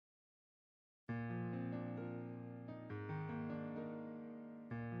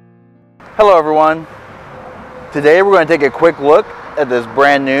Hello everyone. Today we're going to take a quick look at this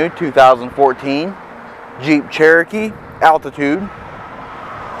brand new 2014 Jeep Cherokee Altitude.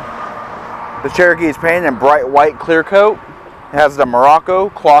 The Cherokee is painted in bright white clear coat. It has the Morocco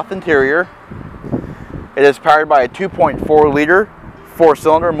cloth interior. It is powered by a 2.4 liter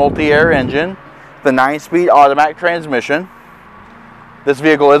 4-cylinder multi-air engine, the 9-speed automatic transmission. This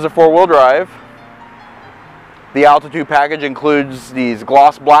vehicle is a 4-wheel drive. The Altitude package includes these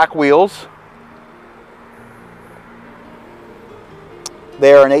gloss black wheels.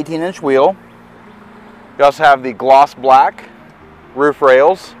 They are an 18-inch wheel. You also have the gloss black roof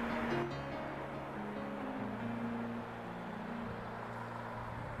rails.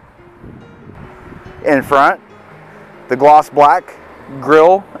 In front, the gloss black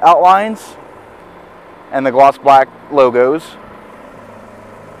grille outlines and the gloss black logos.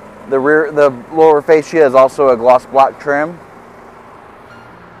 The lower fascia is also a gloss black trim.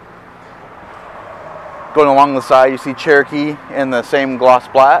 Going along the side, you see Cherokee in the same gloss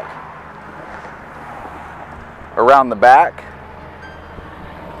black. Around the back,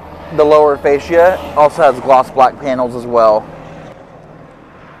 the lower fascia also has gloss black panels as well.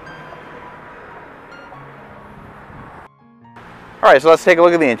 Alright, so let's take a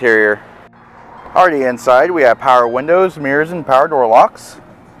look at the interior. Already inside, we have power windows, mirrors, and power door locks.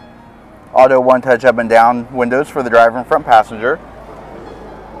 Auto one-touch up and down windows for the driver and front passenger.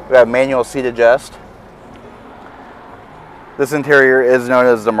 We have manual seat adjust. This interior is known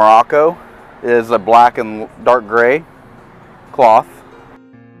as the Morocco. It is a black and dark gray cloth.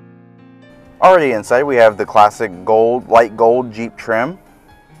 Already inside, we have the classic gold, light gold Jeep trim.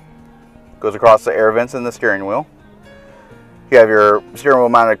 Goes across the air vents and the steering wheel. You have your steering wheel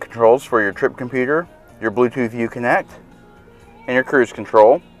mounted controls for your trip computer, your Bluetooth Uconnect, and your cruise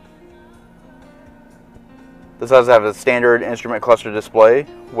control. This does have a standard instrument cluster display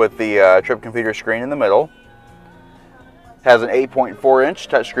with the trip computer screen in the middle. It has an 8.4-inch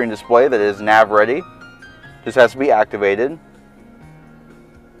touchscreen display that is nav ready. Just has to be activated.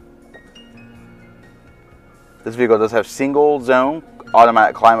 This vehicle does have single zone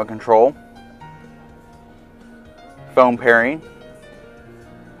automatic climate control, phone pairing,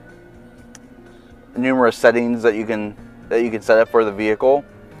 numerous settings that you can set up for the vehicle,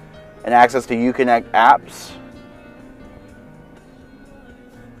 and access to Uconnect apps.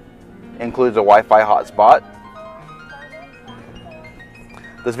 Includes a Wi-Fi hotspot.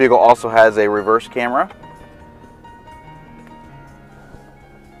 This vehicle also has a reverse camera.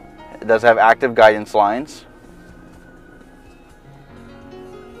 It does have active guidance lines.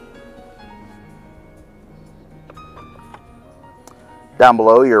 Down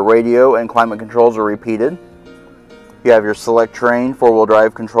below, your radio and climate controls are repeated. You have your select terrain 4-wheel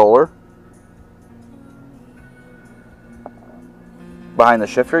drive controller. Behind the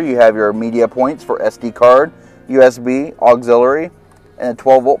shifter, you have your media points for SD card, USB, auxiliary, and a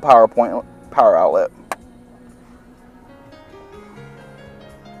 12-volt power outlet.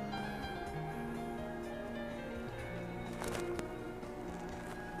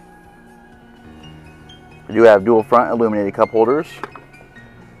 We do have dual front illuminated cup holders.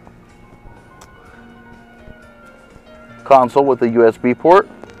 Console with a USB port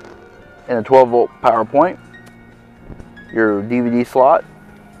and a 12-volt power point. Your DVD slot.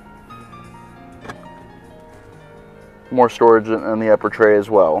 More storage in the upper tray as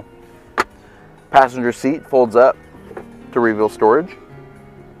well. Passenger seat folds up to reveal storage.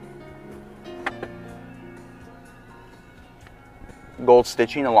 Gold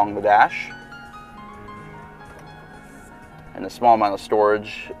stitching along the dash. And a small amount of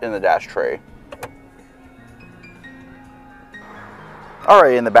storage in the dash tray.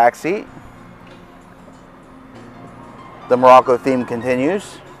 Alright, in the back seat, the Morocco theme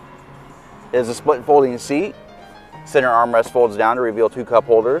continues. It is a split folding seat. Center armrest folds down to reveal 2 cup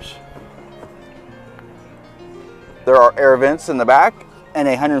holders. There are air vents in the back and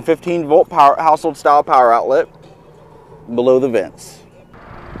a 115-volt household style power outlet below the vents.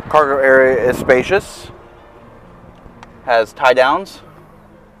 Cargo area is spacious. Has tie downs.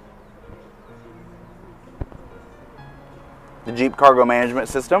 The Jeep cargo management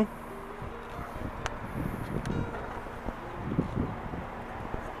system.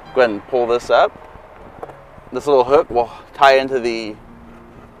 Go ahead and pull this up. This little hook will tie into the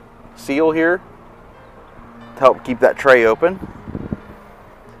seal here to help keep that tray open.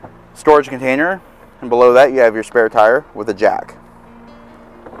 Storage container, and below that you have your spare tire with a jack.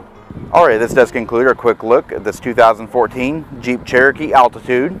 Alright, this does conclude our quick look at this 2014 Jeep Cherokee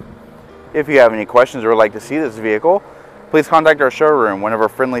Altitude. If you have any questions or would like to see this vehicle, please contact our showroom. One of our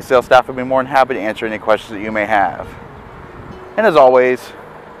friendly sales staff will be more than happy to answer any questions that you may have. And as always,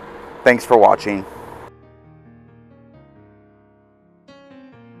 Thanks for watching.